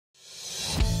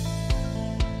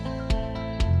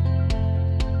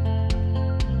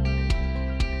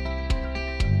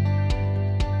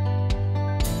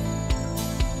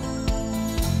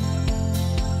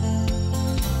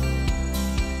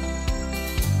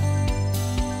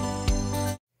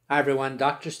Hi everyone,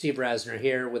 Dr. Steve Rasner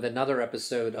here with another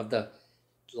episode of the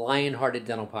Lionhearted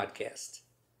Dental Podcast.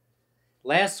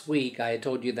 Last week I had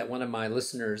told you that one of my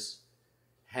listeners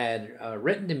had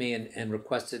written to me and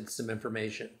requested some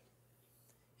information.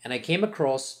 And I came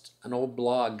across an old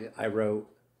blog I wrote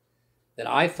that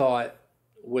I thought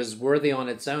was worthy on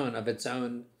its own of its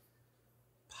own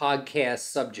podcast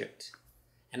subject.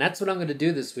 And that's what I'm going to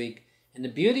do this week. And the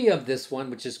beauty of this one,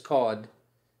 which is called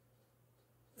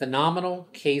Phenomenal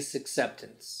Case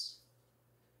Acceptance.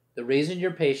 The reason your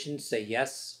patients say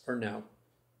yes or no.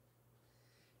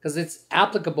 Because it's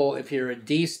applicable if you're a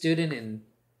D student in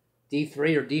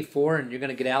D3 or D4 and you're going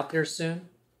to get out there soon.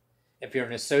 If you're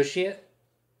an associate,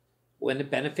 wouldn't it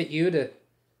benefit you to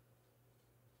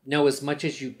know as much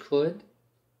as you could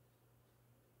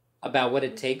about what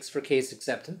it takes for case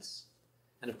acceptance?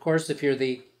 And of course, if you're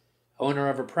the owner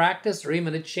of a practice or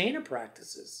even a chain of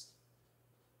practices,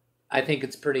 I think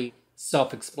it's pretty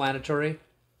self-explanatory.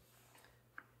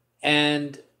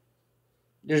 And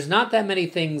there's not that many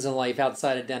things in life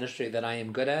outside of dentistry that I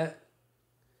am good at.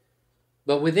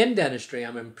 But within dentistry,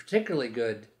 I'm particularly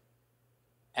good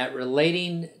at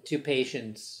relating to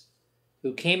patients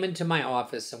who came into my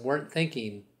office and weren't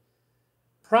thinking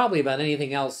probably about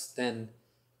anything else than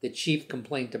the chief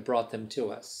complaint that brought them to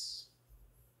us.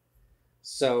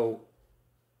 So,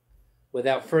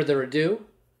 without further ado,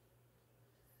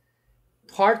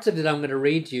 parts of it I'm going to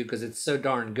read to you because it's so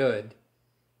darn good,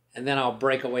 and then I'll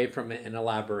break away from it and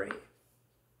elaborate.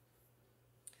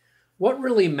 What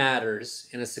really matters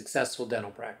in a successful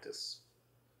dental practice?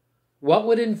 What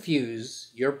would infuse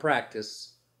your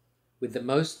practice with the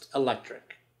most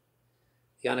electric?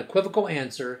 The unequivocal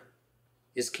answer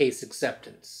is case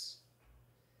acceptance.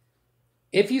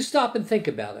 If you stop and think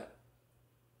about it,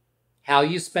 how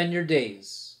you spend your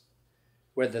days,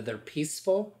 whether they're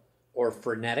peaceful or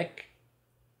frenetic,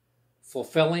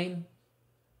 fulfilling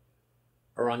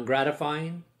or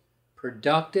ungratifying,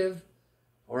 productive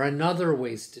or another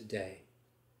wasted day,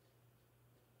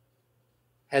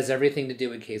 has everything to do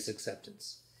with case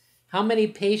acceptance. How many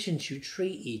patients you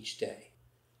treat each day,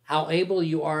 how able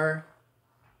you are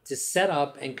to set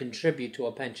up and contribute to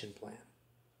a pension plan,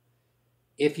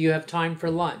 if you have time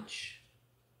for lunch,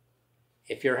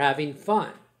 if you're having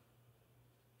fun.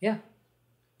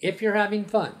 If you're having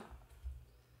fun,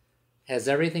 has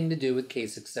everything to do with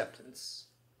case acceptance.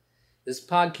 This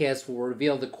podcast will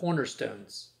reveal the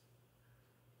cornerstones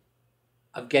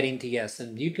of getting to yes.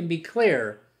 And you can be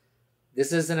clear,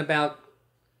 this isn't about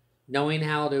knowing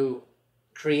how to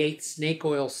create snake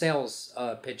oil sales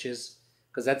pitches,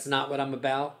 because that's not what I'm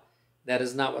about. That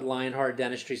is not what Lionhearted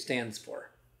Dentistry stands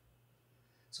for.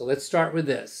 So let's start with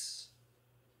this.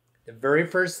 The very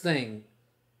first thing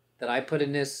that I put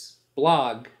in this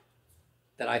blog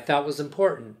that I thought was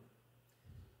important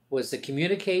was the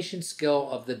communication skill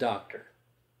of the doctor.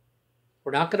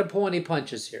 We're not going to pull any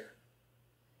punches here.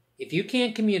 If you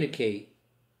can't communicate,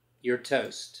 you're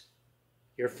toast.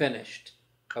 You're finished.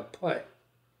 Kaput.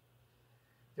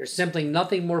 There's simply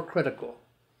nothing more critical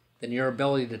than your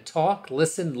ability to talk,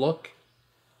 listen, look,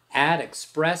 add,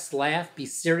 express, laugh, be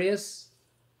serious,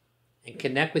 and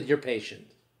connect with your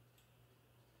patient.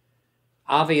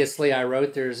 Obviously, I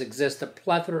wrote exists a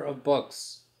plethora of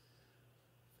books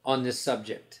on this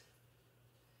subject.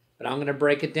 But I'm going to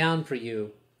break it down for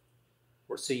you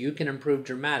so you can improve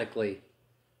dramatically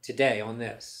today on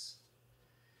this.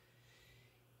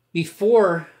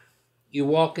 Before you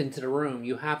walk into the room,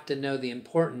 you have to know the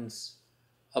importance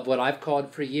of what I've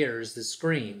called for years the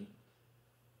screen.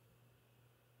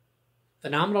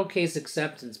 Phenomenal case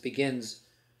acceptance begins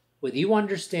with you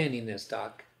understanding this,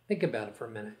 doc. Think about it for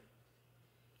a minute.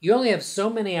 You only have so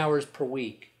many hours per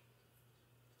week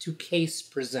to case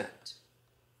present.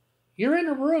 You're in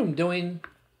a room doing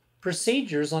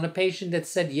procedures on a patient that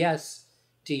said yes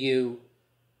to you.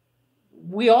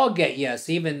 We all get yes,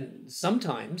 even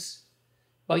sometimes.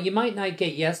 But you might not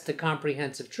get yes to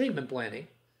comprehensive treatment planning.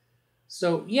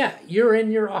 So yeah, you're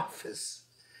in your office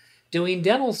doing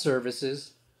dental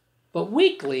services, but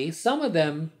weekly, some of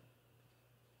them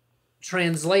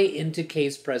translate into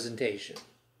case presentation.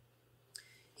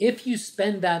 If you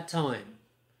spend that time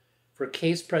for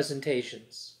case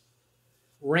presentations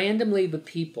randomly with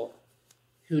people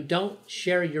who don't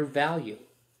share your value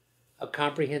of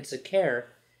comprehensive care,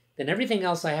 then everything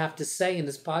else I have to say in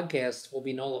this podcast will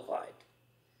be nullified.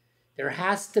 There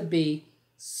has to be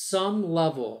some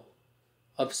level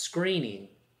of screening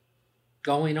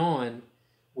going on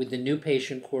with the new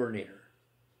patient coordinator.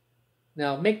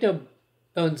 Now, make no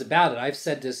bones about it. I've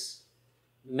said this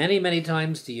many, many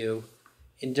times to you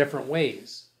in different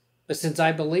ways. But since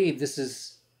I believe this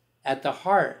is at the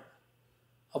heart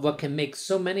of what can make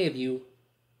so many of you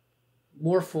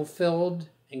more fulfilled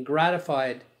and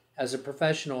gratified as a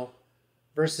professional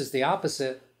versus the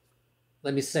opposite,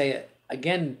 let me say it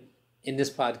again in this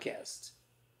podcast.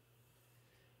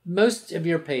 Most of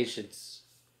your patients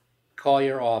call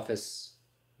your office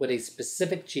with a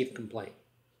specific chief complaint,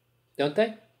 don't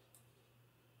they?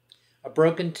 A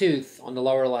broken tooth on the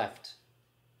lower left,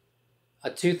 a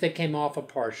tooth that came off a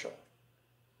partial.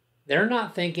 They're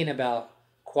not thinking about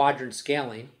quadrant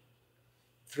scaling,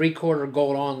 3/4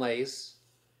 gold onlays,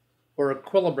 or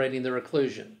equilibrating their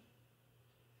occlusion.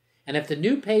 And if the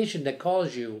new patient that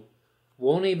calls you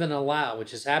won't even allow,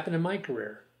 which has happened in my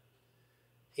career,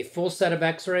 a full set of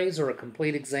x-rays or a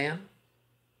complete exam,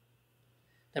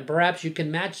 then perhaps you can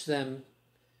match them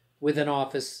with an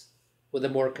office with a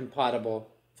more compatible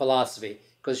philosophy.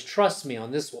 Because trust me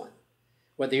on this one,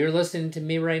 whether you're listening to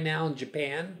me right now in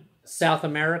Japan, South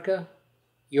America,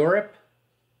 Europe,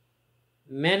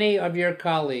 many of your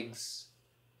colleagues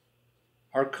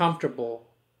are comfortable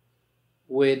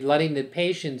with letting the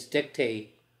patients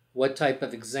dictate what type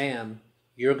of exam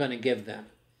you're going to give them.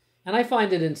 And I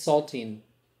find it insulting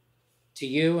to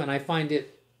you, and I find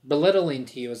it belittling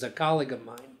to you as a colleague of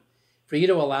mine for you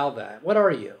to allow that. What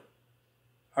are you?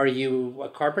 Are you a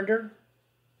carpenter?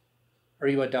 Or are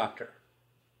you a doctor?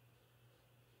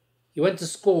 You went to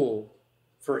school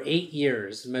for 8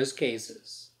 years in most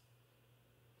cases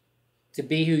to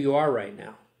be who you are right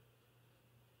now.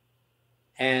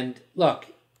 And look,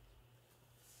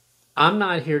 I'm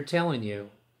not here telling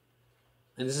you,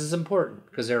 and this is important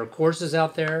because there are courses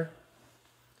out there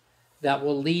that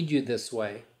will lead you this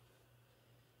way,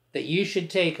 that you should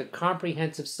take a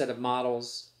comprehensive set of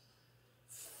models,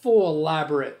 full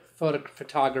elaborate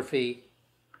photography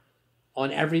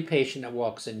on every patient that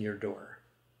walks in your door,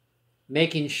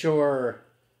 making sure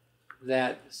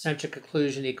that centric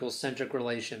occlusion equals centric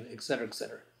relation, etc.,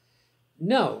 etc.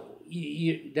 No,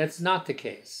 that's not the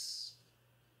case.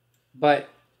 But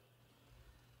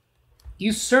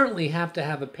you certainly have to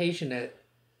have a patient that,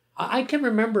 I can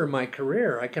remember in my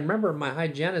career, I can remember my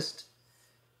hygienist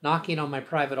knocking on my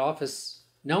private office,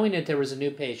 knowing that there was a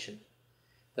new patient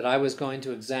that I was going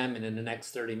to examine in the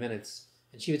next 30 minutes.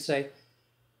 And she would say,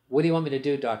 "What do you want me to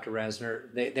do, Dr.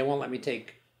 Rasner? They won't let me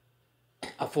take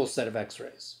a full set of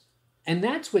x-rays." And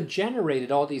that's what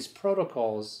generated all these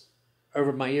protocols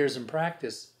over my years in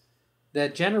practice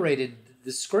that generated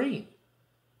the screen.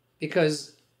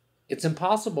 Because it's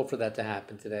impossible for that to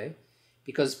happen today,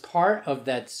 because part of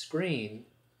that screen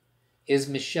is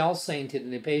Michelle saying to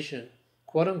the patient,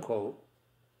 quote unquote,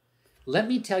 "Let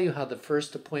me tell you how the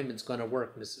first appointment's going to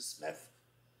work, Mrs. Smith."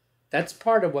 That's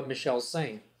part of what Michelle's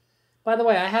saying. By the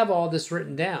way, I have all this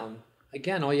written down.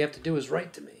 Again, all you have to do is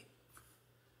write to me.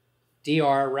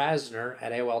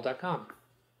 drrasner@aol.com.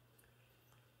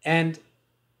 And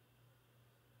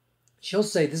she'll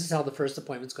say, this is how the first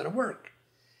appointment's going to work.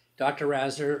 Dr.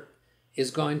 Rasner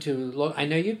is going to look, I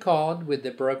know you called with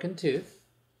the broken tooth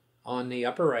on the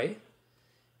upper right,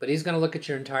 but he's going to look at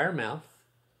your entire mouth.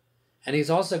 And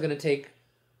he's also going to take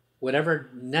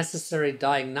whatever necessary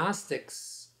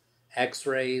diagnostics,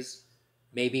 x-rays,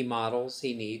 maybe models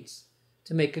he needs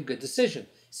to make a good decision.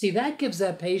 See, that gives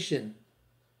that patient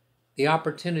the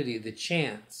opportunity, the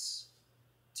chance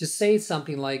to say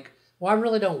something like, "Well, I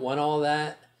really don't want all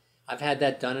that. I've had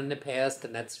that done in the past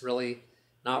and that's really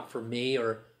not for me,"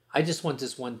 or "I just want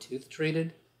this one tooth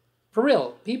treated." For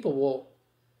real, people will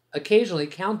occasionally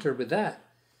counter with that.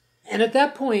 And at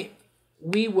that point,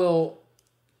 we will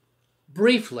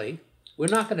briefly, we're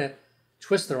not going to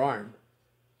twist their arm,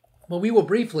 but we will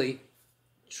briefly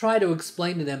try to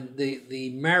explain to them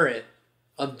the merit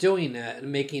of doing that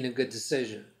and making a good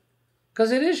decision.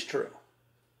 Because it is true.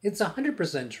 It's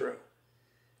 100% true.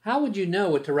 How would you know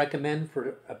what to recommend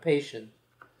for a patient?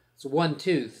 It's one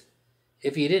tooth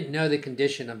if you didn't know the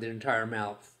condition of the entire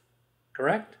mouth.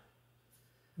 Correct?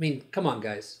 I mean, come on,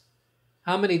 guys.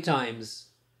 How many times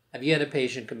have you had a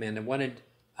patient come in and wanted,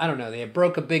 I don't know, they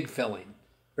broke a big filling?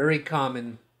 Very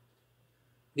common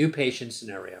new patient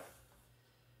scenario.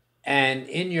 And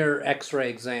in your x-ray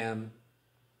exam,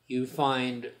 you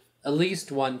find at least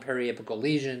one periapical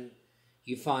lesion.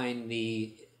 You find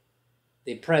the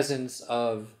presence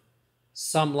of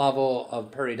some level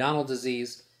of periodontal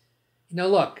disease. You know,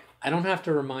 look, I don't have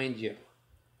to remind you.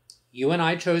 You and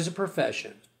I chose a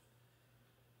profession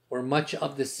where much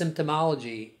of the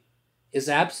symptomology is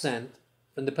absent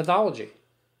from the pathology.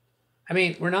 I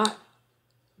mean, we're not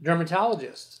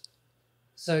dermatologists.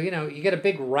 So, you know, you get a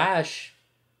big rash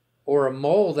or a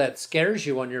mole that scares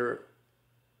you on your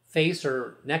face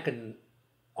or neck and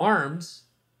arms.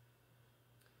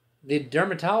 The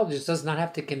dermatologist does not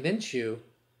have to convince you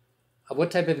of what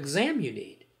type of exam you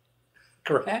need.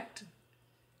 Correct?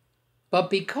 But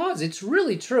because it's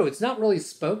really true, it's not really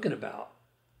spoken about.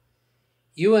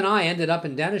 You and I ended up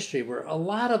in dentistry where a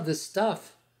lot of the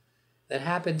stuff that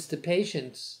happens to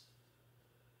patients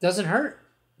doesn't hurt.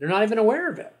 They're not even aware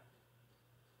of it.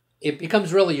 It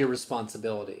becomes really your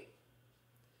responsibility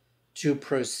to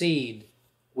proceed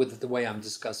with the way I'm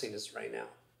discussing this right now.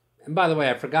 And by the way,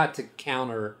 I forgot to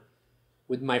counter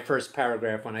with my first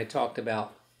paragraph when I talked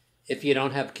about if you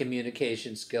don't have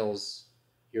communication skills,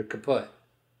 you're kaput.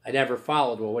 I never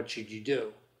followed, well, what should you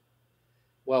do?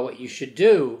 Well, what you should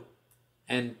do,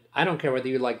 and I don't care whether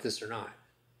you like this or not,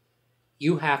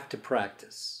 you have to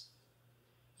practice.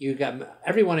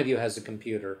 Every one of you has a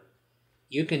computer.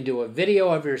 You can do a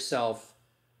video of yourself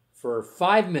for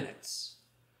 5 minutes,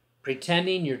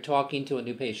 pretending you're talking to a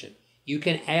new patient. You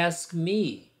can ask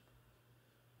me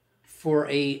for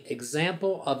an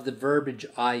example of the verbiage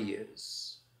I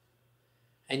use.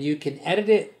 And you can edit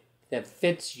it that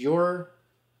fits your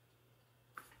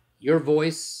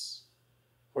voice,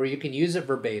 or you can use it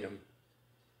verbatim.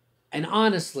 And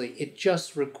honestly, it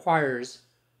just requires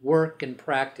work and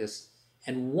practice,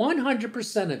 and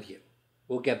 100% of you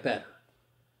will get better.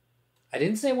 I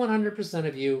didn't say 100%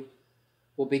 of you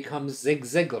will become Zig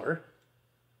Ziglar,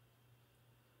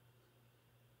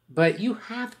 but you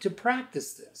have to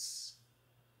practice this.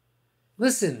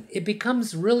 Listen, it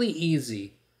becomes really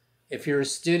easy if you're a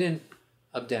student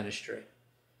of dentistry.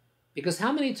 Because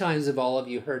how many times have all of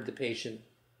you heard the patient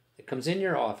that comes in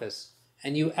your office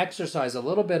and you exercise a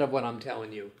little bit of what I'm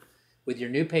telling you with your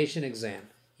new patient exam?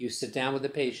 You sit down with the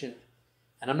patient,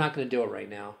 and I'm not going to do it right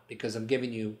now because I'm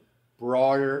giving you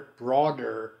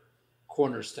broader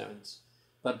cornerstones.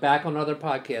 But back on other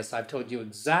podcasts, I've told you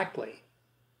exactly,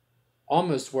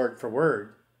 almost word for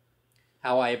word,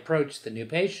 how I approach the new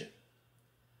patient.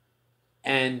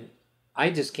 And I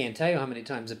just can't tell you how many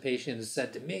times a patient has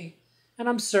said to me, and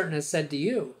I'm certain has said to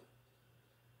you,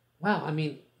 wow, I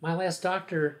mean, my last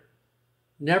doctor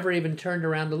never even turned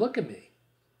around to look at me.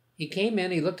 He came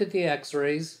in, he looked at the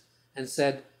x-rays and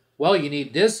said, well, you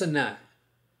need this and that.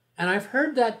 And I've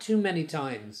heard that too many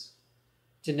times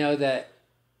to know that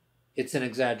it's an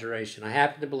exaggeration. I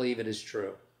happen to believe it is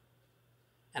true.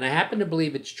 And I happen to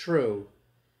believe it's true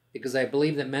because I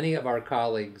believe that many of our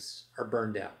colleagues are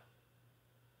burned out.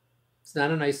 It's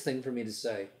not a nice thing for me to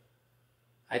say,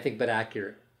 I think, but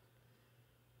accurate.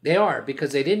 They are,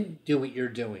 because they didn't do what you're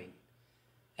doing.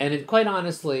 And quite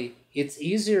honestly, it's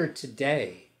easier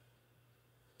today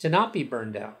to not be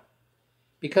burned out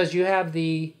because you have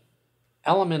the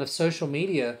element of social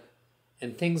media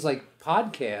and things like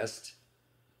podcast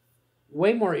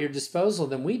way more at your disposal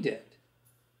than we did.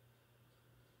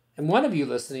 And one of you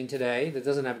listening today that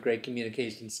doesn't have great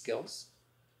communication skills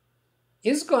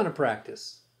is going to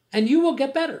practice, and you will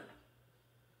get better.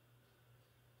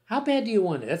 How bad do you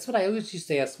want it? That's what I always used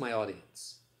to ask my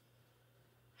audience.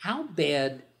 How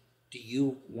bad do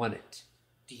you want it?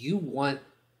 Do you want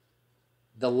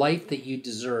the life that you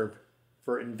deserve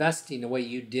for investing the way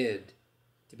you did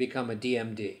to become a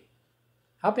DMD?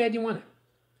 How bad do you want it?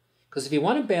 Because if you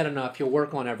want it bad enough, you'll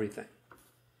work on everything.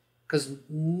 Because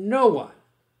no one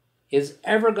is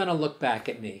ever going to look back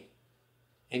at me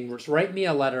and write me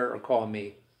a letter or call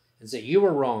me and say, you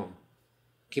were wrong.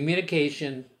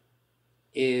 Communication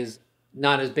is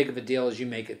not as big of a deal as you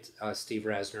make it, Steve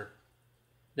Rasner.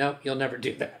 No, you'll never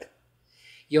do that.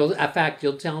 In fact,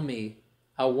 you'll tell me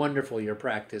how wonderful your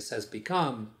practice has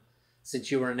become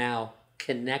since you are now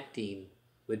connecting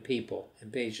with people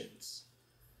and patients.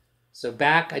 So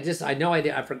back, I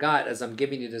forgot as I'm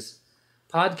giving you this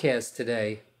podcast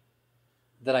today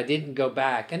that I didn't go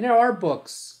back. And there are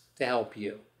books to help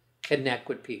you connect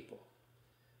with people.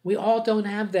 We all don't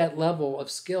have that level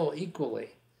of skill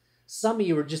equally. Some of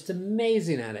you are just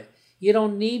amazing at it. You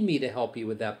don't need me to help you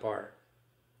with that part.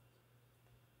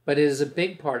 But it is a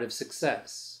big part of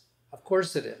success. Of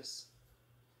course it is.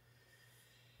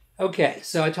 Okay,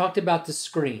 so I talked about the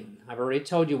screen. I've already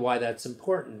told you why that's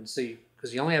important.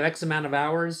 Because you only have X amount of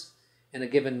hours in a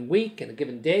given week, in a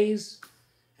given days,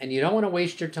 and you don't want to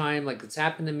waste your time like it's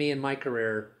happened to me in my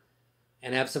career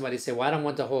and have somebody say, well, I don't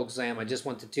want the whole exam, I just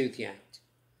want the tooth yanked.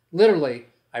 Literally,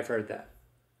 I've heard that.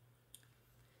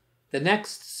 The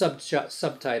next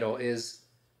subtitle is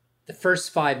the first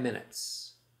 5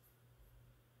 minutes.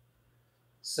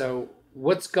 So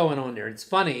what's going on there? It's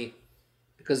funny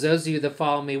because those of you that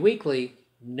follow me weekly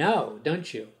know,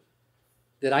 don't you,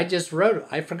 that I just wrote,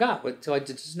 I forgot until I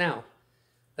did just now,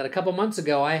 that a couple months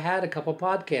ago I had a couple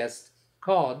podcasts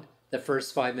called The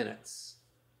First 5 Minutes.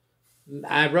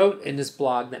 I wrote in this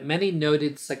blog that many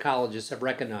noted psychologists have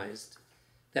recognized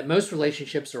that most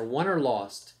relationships are won or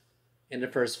lost in the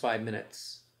first 5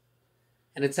 minutes.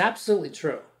 And it's absolutely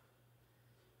true.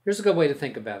 Here's a good way to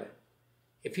think about it.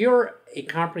 If you're a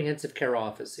comprehensive care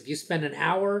office, if you spend an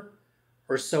hour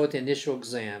or so at the initial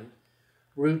exam,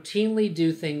 routinely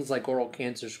do things like oral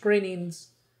cancer screenings,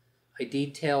 a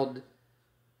detailed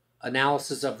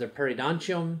analysis of their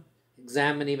periodontium,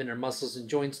 examine even their muscles and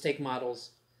joints, take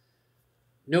models,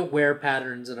 note wear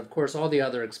patterns, and of course all the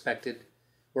other expected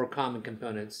or common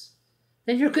components,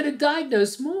 then you're going to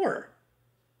diagnose more.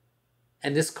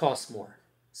 And this costs more,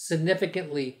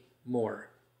 significantly more.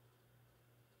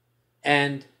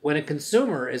 And when a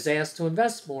consumer is asked to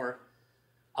invest more,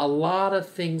 a lot of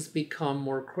things become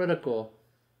more critical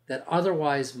that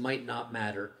otherwise might not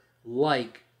matter,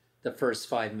 like the first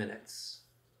 5 minutes.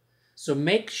 So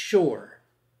make sure.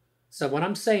 So what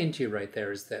I'm saying to you right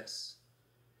there is this.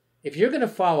 If you're going to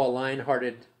follow a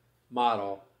Lionhearted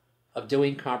model of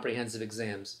doing comprehensive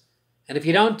exams, and if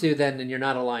you don't do that, then you're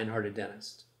not a Lionhearted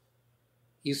dentist.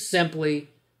 You simply,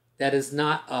 that is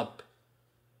not up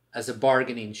as a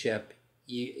bargaining chip.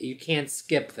 You can't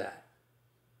skip that.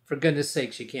 For goodness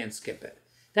sakes, you can't skip it.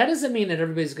 That doesn't mean that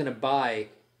everybody's going to buy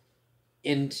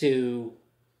into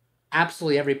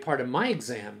absolutely every part of my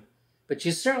exam, but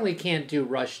you certainly can't do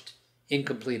rushed,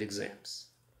 incomplete exams.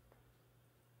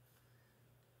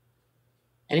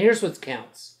 And here's what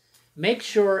counts. Make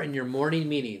sure in your morning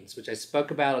meetings, which I spoke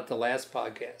about at the last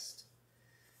podcast,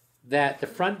 that the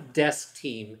front desk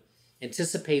team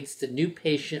anticipates the new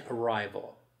patient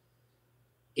arrival.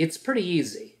 It's pretty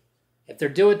easy. If they're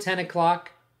due at 10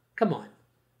 o'clock, come on.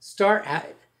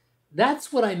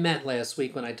 That's what I meant last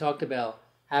week when I talked about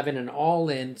having an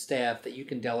all-in staff that you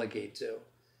can delegate to.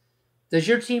 Does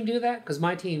your team do that? Because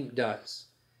my team does.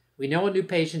 We know a new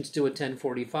patient's due at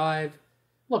 10:45.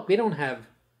 Look, we don't have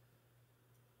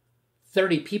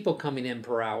 30 people coming in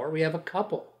per hour. We have a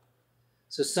couple.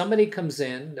 So somebody comes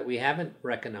in that we haven't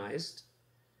recognized.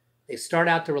 They start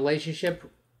out the relationship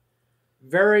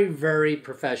very, very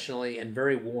professionally and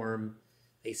very warm.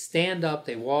 They stand up,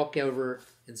 they walk over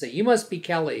and say, "You must be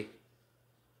Kelly.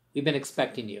 We've been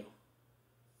expecting you.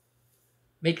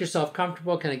 Make yourself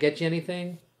comfortable. Can I get you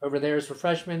anything? Over there's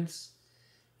refreshments."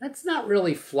 That's not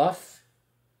really fluff.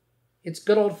 It's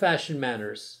good old-fashioned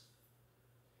manners.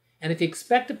 And if you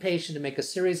expect a patient to make a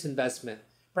serious investment,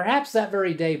 perhaps that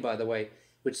very day, by the way,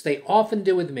 which they often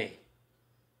do with me,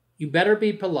 you better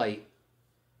be polite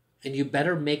and you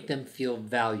better make them feel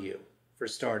value, for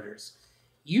starters.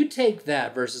 You take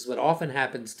that versus what often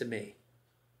happens to me,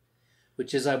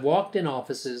 which is I walked in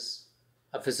offices,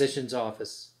 a physician's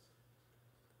office.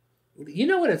 You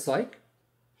know what it's like?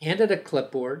 Handed a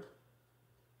clipboard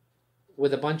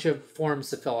with a bunch of forms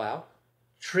to fill out,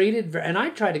 and I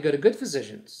try to go to good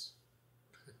physicians.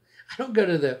 I don't go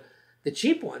to the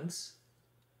cheap ones.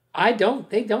 They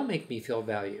don't make me feel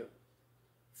value.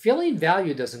 Feeling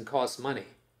value doesn't cost money.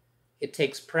 It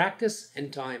takes practice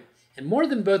and time. And more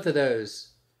than both of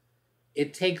those,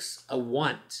 it takes a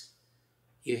want.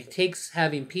 It takes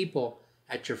having people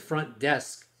at your front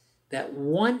desk that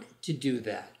want to do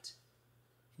that.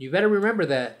 You better remember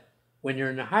that when you're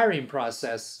in the hiring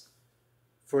process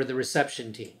for the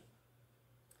reception team.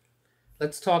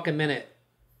 Let's talk a minute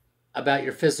about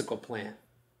your physical plan.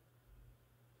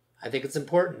 I think it's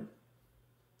important.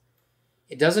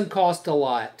 It doesn't cost a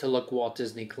lot to look Walt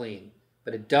Disney clean,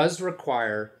 but it does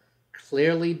require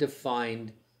clearly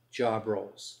defined job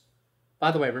roles.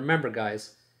 By the way, remember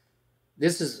guys,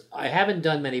 I haven't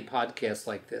done many podcasts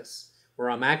like this, where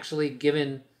I'm actually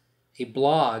given a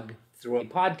blog through a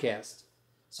podcast.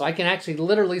 So I can actually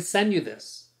literally send you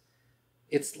this.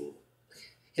 It's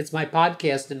my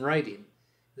podcast in writing.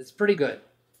 It's pretty good.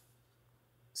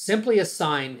 Simply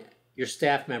assign your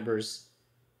staff members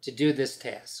to do this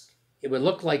task. It would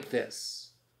look like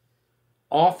this.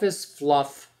 Office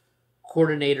fluff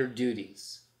coordinator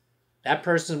duties. That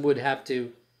person would have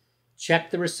to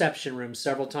check the reception room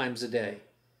several times a day.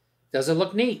 Does it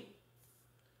look neat?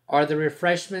 Are the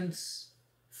refreshments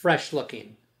fresh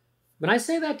looking? When I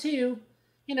say that to you,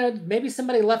 maybe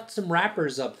somebody left some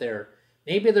wrappers up there.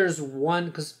 Maybe there's one,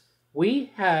 because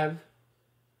we have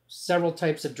several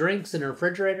types of drinks in the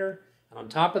refrigerator, and on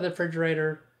top of the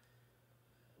refrigerator,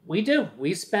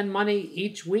 we spend money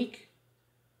each week.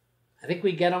 I think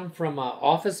we get them from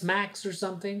Office Max or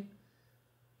something,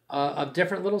 of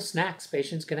different little snacks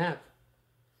patients can have.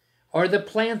 Are the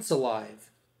plants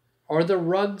alive? Are the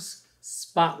rugs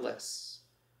spotless?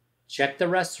 Check the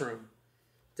restroom.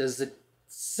 Does the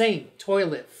sink,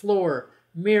 toilet, floor,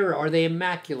 mirror, are they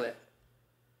immaculate?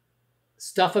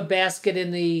 Stuff a basket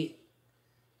in the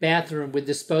bathroom with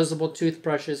disposable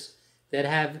toothbrushes that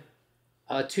have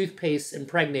toothpaste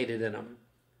impregnated in them.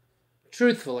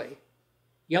 Truthfully,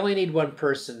 You only need one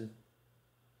person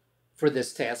for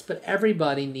this task, but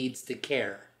everybody needs to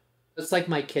care. It's like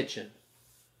my kitchen.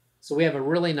 So we have a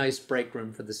really nice break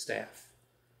room for the staff.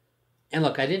 And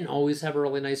look, I didn't always have a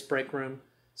really nice break room.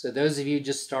 So those of you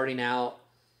just starting out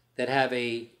that have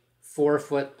a 4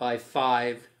 foot by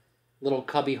 5 little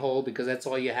cubby hole because that's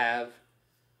all you have,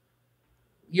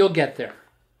 you'll get there.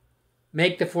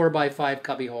 Make the 4 by 5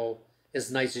 cubby hole as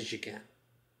nice as you can.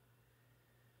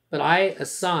 But I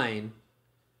assign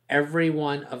every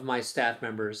one of my staff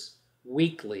members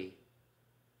weekly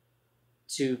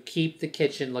to keep the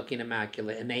kitchen looking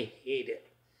immaculate, and they hate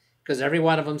it because every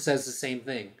one of them says the same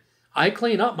thing. I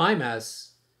clean up my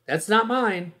mess. That's not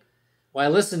mine. Well, I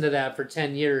listened to that for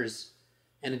 10 years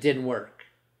and it didn't work.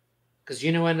 Because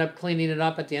you know who ended up cleaning it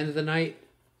up at the end of the night?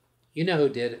 You know who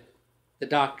did it. The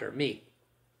doctor, me.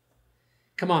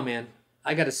 Come on, man.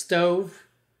 I got a stove,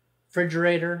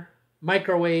 refrigerator,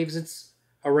 microwaves. It's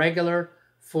a regular,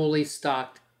 fully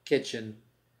stocked kitchen.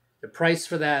 The price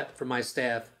for that for my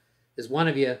staff is one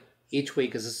of you each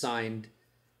week is assigned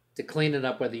to clean it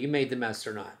up whether you made the mess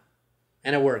or not.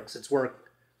 And it works. It's worked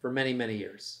for many, many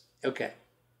years. Okay.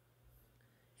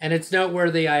 And it's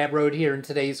noteworthy, I wrote here, in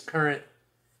today's current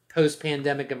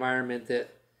post-pandemic environment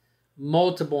that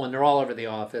multiple, and they're all over the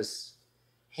office,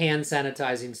 hand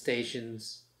sanitizing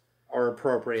stations are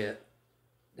appropriate.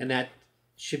 And that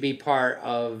should be part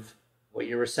of what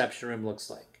your reception room looks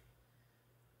like.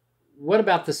 What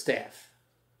about the staff?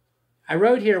 I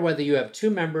wrote here whether you have 2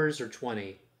 members or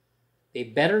 20, they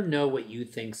better know what you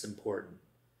think's important.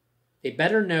 They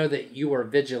better know that you are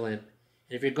vigilant,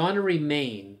 and if you're going to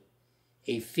remain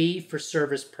a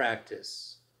fee-for-service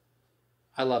practice,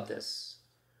 I love this.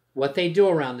 What they do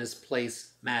around this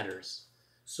place matters.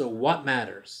 So what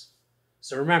matters?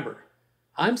 So remember,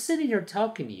 I'm sitting here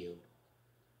talking to you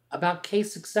about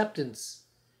case acceptance,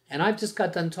 and I've just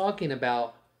got done talking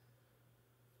about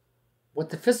what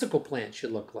the physical plan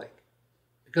should look like.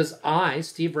 Because I,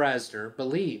 Steve Rasner,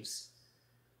 believes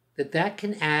that that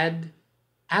can add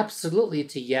absolutely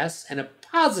to yes, and it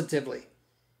positively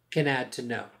can add to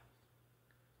no.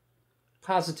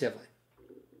 Positively.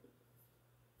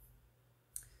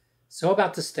 So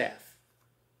about the staff.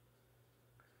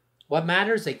 What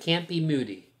matters, they can't be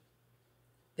moody.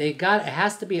 It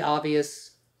has to be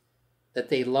obvious that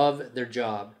they love their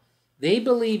job. They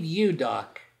believe you,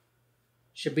 Doc,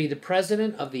 should be the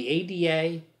president of the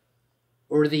ADA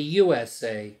or the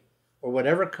USA or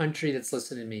whatever country that's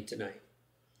listening to me tonight.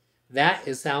 That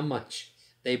is how much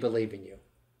they believe in you.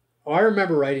 Oh, I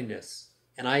remember writing this,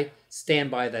 and I stand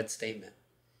by that statement.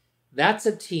 That's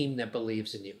a team that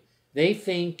believes in you. They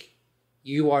think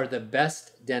you are the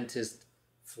best dentist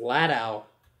flat out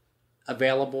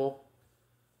available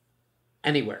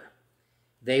anywhere.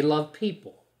 They love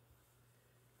people.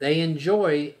 They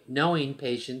enjoy knowing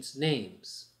patients'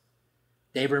 names.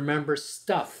 They remember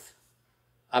stuff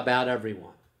about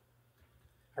everyone.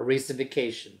 A recent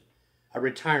vacation, a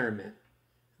retirement,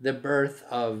 the birth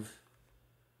of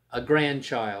a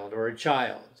grandchild or a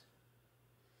child.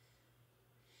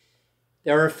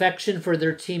 Their affection for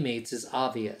their teammates is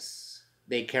obvious.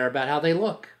 They care about how they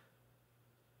look.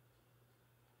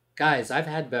 Guys, I've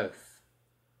had both.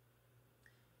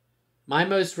 My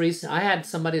most recent, I had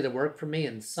somebody that worked for me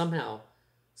and somehow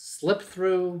slipped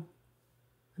through.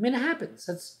 I mean, it happens.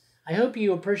 I hope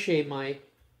you appreciate my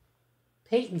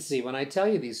patency when I tell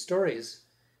you these stories.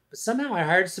 But somehow I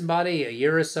hired somebody a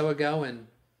year or so ago, and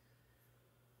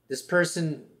this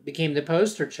person became the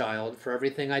poster child for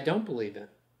everything I don't believe in.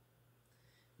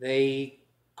 They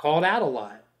called out a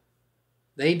lot.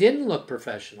 They didn't look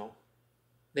professional.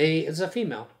 As a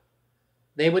female,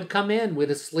 they would come in with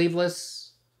a sleeveless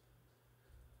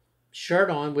shirt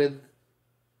on with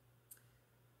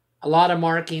a lot of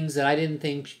markings that I didn't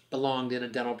think belonged in a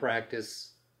dental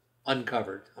practice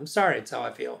uncovered. I'm sorry, it's how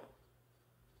I feel.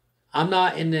 I'm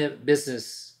not in the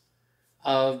business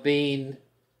of being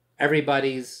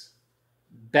everybody's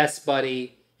best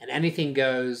buddy and anything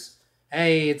goes.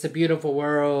 Hey, it's a beautiful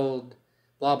world,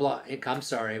 blah, blah. I'm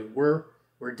sorry. We're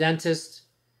dentists.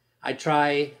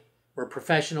 We're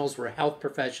professionals. We're health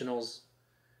professionals.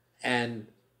 And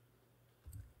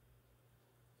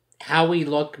how we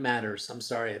look matters. I'm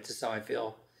sorry. It's just how I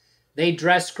feel. They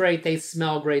dress great. They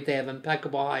smell great. They have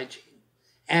impeccable hygiene.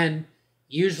 And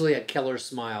usually a killer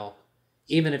smile,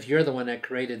 even if you're the one that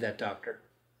created that doctor.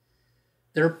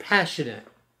 They're passionate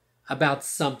about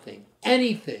something,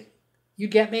 anything. You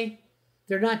get me?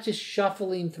 They're not just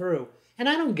shuffling through. And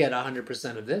I don't get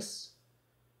 100% of this.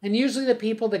 And usually the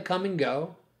people that come and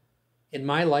go in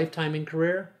my lifetime and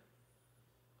career,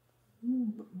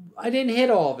 I didn't hit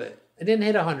all of it. I didn't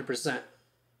hit 100%.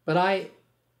 But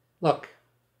look,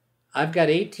 I've got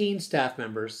 18 staff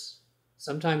members,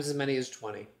 sometimes as many as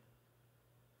 20.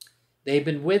 They've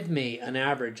been with me an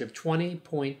average of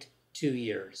 20.2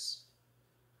 years.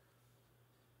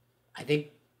 I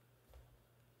think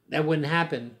that wouldn't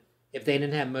happen if they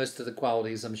didn't have most of the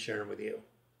qualities I'm sharing with you.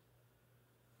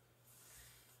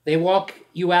 They walk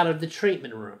you out of the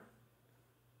treatment room,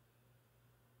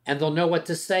 and they'll know what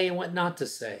to say and what not to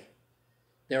say.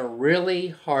 They're really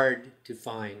hard to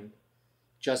find.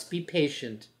 Just be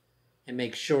patient and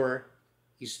make sure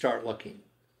you start looking.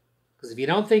 Because if you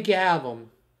don't think you have them,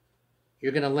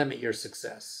 you're going to limit your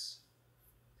success.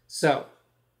 So,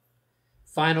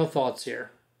 final thoughts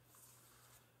here.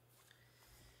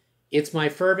 It's my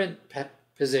fervent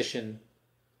position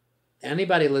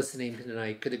anybody listening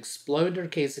tonight could explode their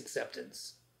case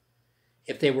acceptance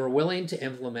if they were willing to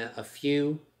implement a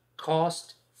few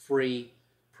cost-free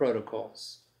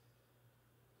protocols.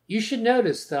 You should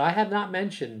notice that I have not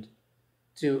mentioned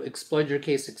to explode your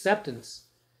case acceptance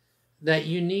that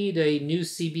you need a new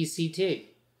CBCT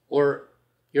or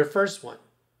your first one,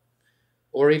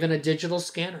 or even a digital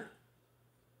scanner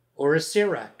or a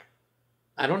CIRAC.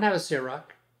 I don't have a CIRAC.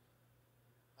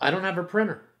 I don't have a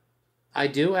printer. I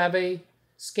do have a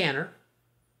scanner.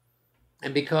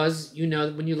 And because you know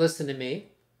when you listen to me,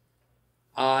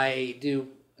 I do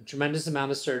a tremendous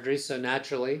amount of surgery, so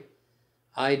naturally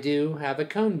I do have a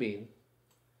cone beam.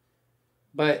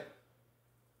 But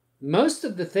most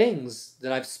of the things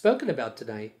that I've spoken about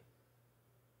tonight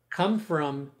come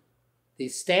from the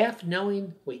staff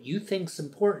knowing what you think's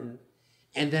important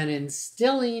and then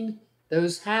instilling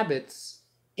those habits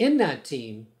in that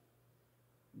team,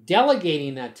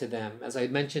 delegating that to them, as I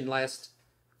mentioned last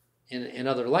in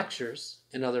other lectures,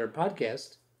 in other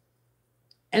podcasts,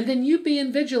 and then you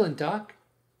being vigilant, Doc,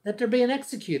 that they're being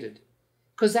executed.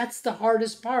 Because that's the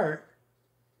hardest part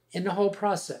in the whole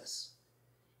process.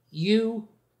 You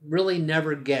really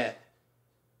never get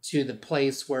to the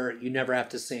place where you never have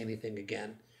to say anything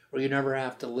again, or you never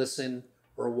have to listen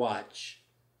or watch.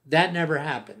 That never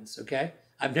happens, okay?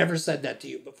 I've never said that to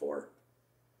you before.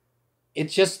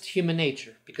 It's just human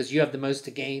nature, because you have the most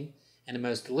to gain and the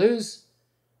most to lose,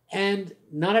 and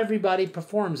not everybody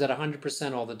performs at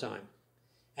 100% all the time.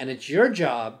 And it's your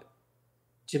job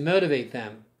to motivate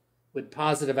them with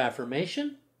positive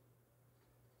affirmation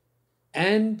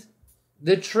and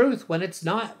the truth when it's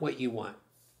not what you want,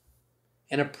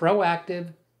 in a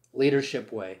proactive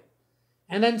leadership way.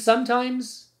 And then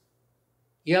sometimes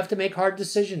you have to make hard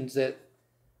decisions that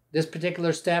this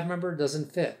particular staff member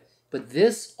doesn't fit. But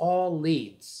this all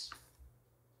leads,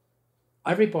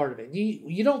 every part of it.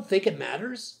 You don't think it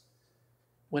matters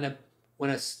when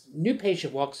a new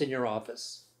patient walks in your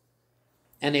office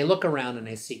and they look around and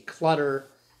they see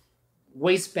clutter,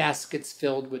 waste baskets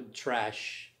filled with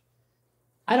trash.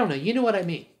 I don't know, you know what I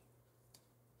mean.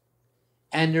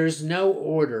 And there's no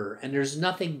order and there's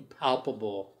nothing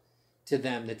palpable to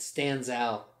them that stands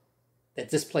out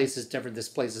that this place is different, this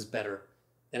place is better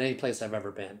than any place I've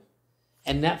ever been.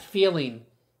 And that feeling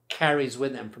carries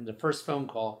with them from the first phone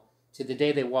call to the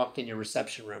day they walked in your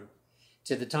reception room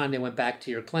to the time they went back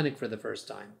to your clinic for the first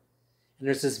time. And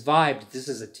there's this vibe that this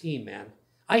is a team, man.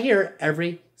 I hear it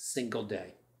every single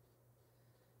day.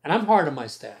 And I'm hard on my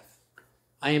staff.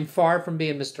 I am far from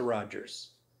being Mr. Rogers.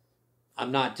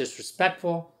 I'm not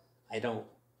disrespectful. I don't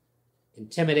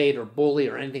intimidate or bully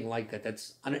or anything like that.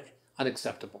 That's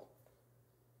unacceptable.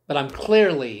 But I'm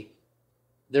clearly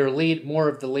more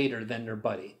of the leader than their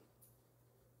buddy.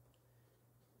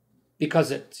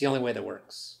 Because it's the only way that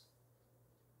works.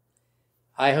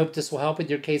 I hope this will help with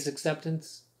your case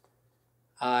acceptance.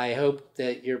 I hope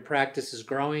that your practice is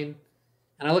growing.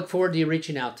 And I look forward to you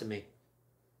reaching out to me.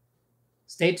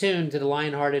 Stay tuned to the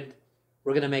Lionhearted.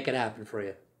 We're going to make it happen for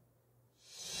you.